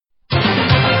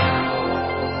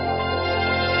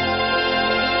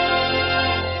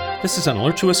This is an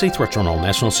Alert USA Threat Journal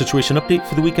National Situation Update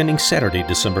for the week ending Saturday,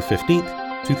 December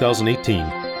 15th, 2018.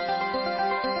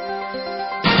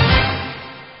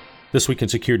 This week in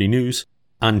security news.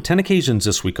 On 10 occasions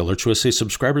this week, Alert USA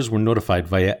subscribers were notified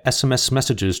via SMS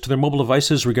messages to their mobile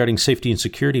devices regarding safety and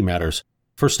security matters.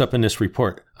 First up in this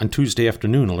report, on Tuesday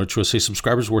afternoon, Alert USA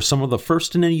subscribers were some of the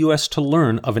first in the U.S. to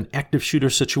learn of an active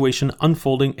shooter situation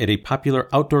unfolding at a popular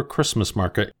outdoor Christmas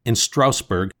market in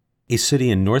Strasbourg, a city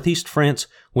in northeast France,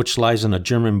 which lies on a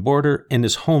German border and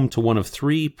is home to one of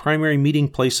three primary meeting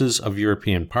places of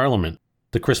European Parliament.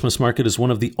 The Christmas market is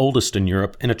one of the oldest in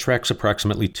Europe and attracts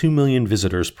approximately 2 million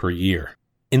visitors per year.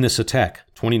 In this attack,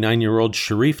 29-year-old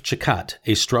Sharif Chakat,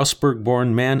 a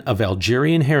Strasbourg-born man of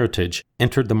Algerian heritage,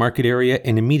 entered the market area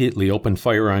and immediately opened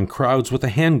fire on crowds with a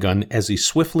handgun as he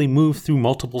swiftly moved through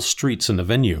multiple streets in the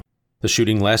venue. The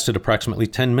shooting lasted approximately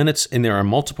 10 minutes, and there are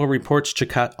multiple reports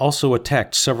Chakat also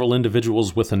attacked several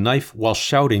individuals with a knife while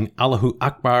shouting Allahu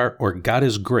Akbar, or God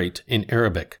is great, in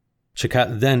Arabic.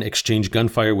 Chakat then exchanged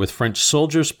gunfire with French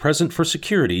soldiers present for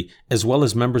security, as well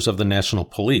as members of the National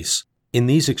Police. In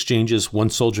these exchanges, one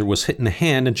soldier was hit in the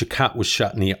hand and Chakat was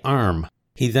shot in the arm.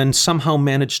 He then somehow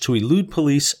managed to elude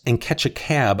police and catch a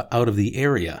cab out of the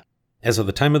area. As of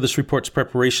the time of this report's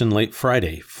preparation late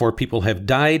Friday, 4 people have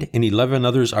died and 11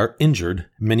 others are injured,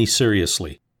 many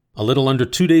seriously. A little under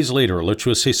 2 days later, Alert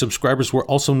USA subscribers were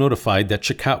also notified that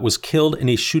Chakat was killed in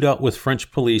a shootout with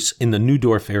French police in the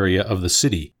Neudorf area of the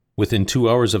city. Within 2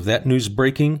 hours of that news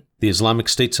breaking, the Islamic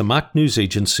State's Amaq news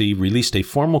agency released a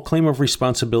formal claim of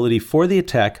responsibility for the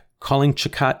attack, calling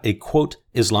Chakat a, quote,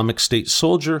 Islamic State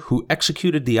soldier who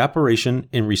executed the operation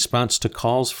in response to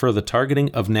calls for the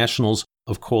targeting of nationals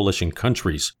of coalition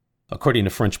countries. According to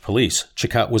French police,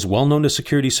 Chakat was well known to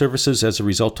security services as a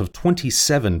result of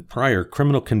 27 prior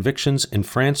criminal convictions in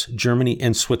France, Germany,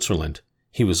 and Switzerland.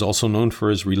 He was also known for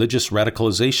his religious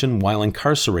radicalization while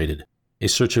incarcerated. A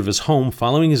search of his home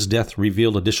following his death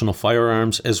revealed additional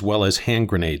firearms as well as hand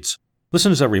grenades.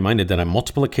 Listeners are reminded that on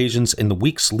multiple occasions in the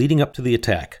weeks leading up to the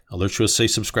attack, Alert USA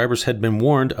subscribers had been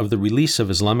warned of the release of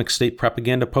Islamic State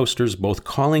propaganda posters both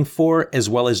calling for as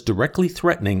well as directly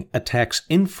threatening attacks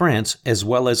in France as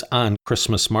well as on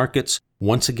Christmas markets,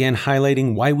 once again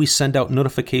highlighting why we send out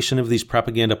notification of these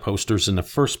propaganda posters in the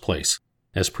first place.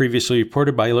 As previously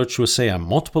reported by Alert USA on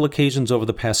multiple occasions over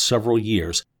the past several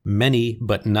years, many,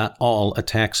 but not all,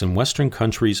 attacks in Western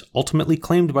countries ultimately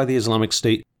claimed by the Islamic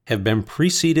State have been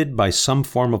preceded by some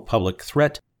form of public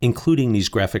threat, including these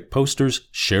graphic posters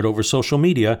shared over social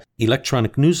media,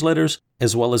 electronic newsletters,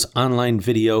 as well as online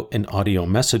video and audio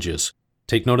messages.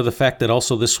 Take note of the fact that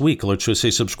also this week, Alert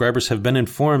USA subscribers have been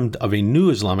informed of a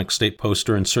new Islamic State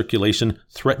poster in circulation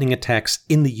threatening attacks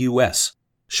in the U.S.,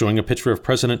 showing a picture of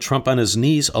President Trump on his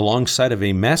knees alongside of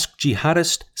a masked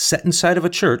jihadist set inside of a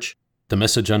church. The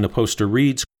message on the poster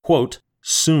reads, quote,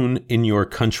 soon in your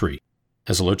country.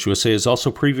 As Alert USA has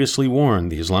also previously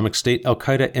warned, the Islamic State,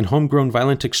 Al-Qaeda, and homegrown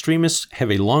violent extremists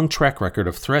have a long track record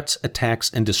of threats,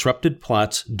 attacks, and disrupted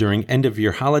plots during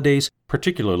end-of-year holidays,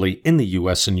 particularly in the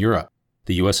U.S. and Europe.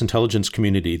 The U.S. intelligence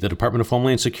community, the Department of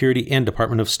Homeland Security, and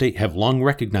Department of State have long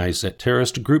recognized that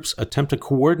terrorist groups attempt to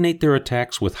coordinate their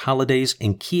attacks with holidays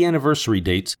and key anniversary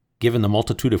dates, given the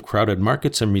multitude of crowded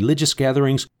markets and religious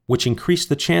gatherings, which increase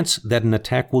the chance that an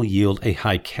attack will yield a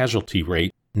high casualty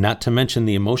rate, not to mention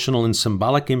the emotional and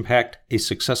symbolic impact a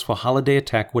successful holiday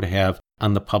attack would have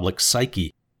on the public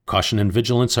psyche. Caution and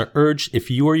vigilance are urged if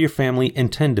you or your family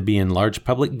intend to be in large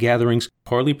public gatherings,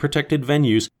 poorly protected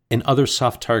venues, and other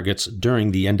soft targets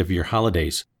during the end-of-year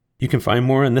holidays. You can find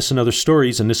more on this and other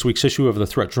stories in this week's issue of the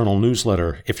Threat Journal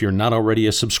newsletter. If you're not already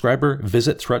a subscriber,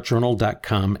 visit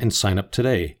threatjournal.com and sign up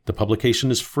today. The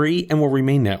publication is free and will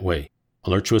remain that way.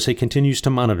 Alert USA continues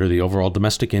to monitor the overall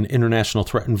domestic and international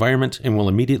threat environment and will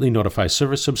immediately notify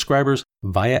service subscribers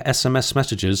via SMS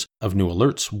messages of new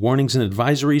alerts, warnings, and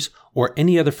advisories, or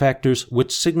any other factors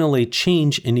which signal a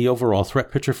change in the overall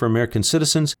threat picture for American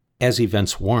citizens as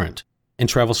events warrant. In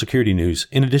travel security news,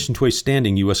 in addition to a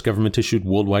standing U.S. government-issued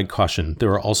worldwide caution,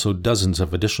 there are also dozens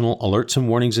of additional alerts and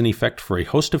warnings in effect for a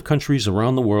host of countries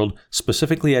around the world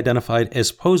specifically identified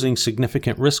as posing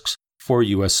significant risks for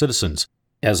U.S. citizens.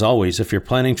 As always, if you're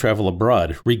planning travel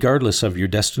abroad, regardless of your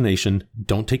destination,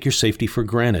 don't take your safety for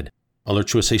granted.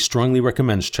 Alert USA strongly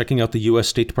recommends checking out the U.S.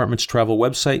 State Department's travel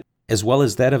website, as well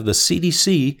as that of the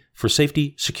CDC for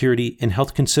safety, security, and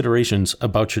health considerations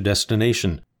about your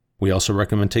destination. We also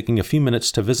recommend taking a few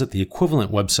minutes to visit the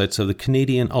equivalent websites of the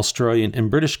Canadian, Australian,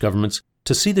 and British governments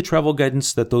to see the travel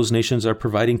guidance that those nations are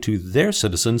providing to their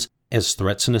citizens, as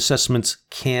threats and assessments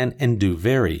can and do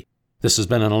vary. This has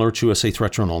been an Alert USA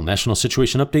Threat Journal National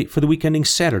Situation Update for the week ending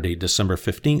Saturday, December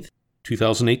 15th,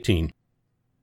 2018.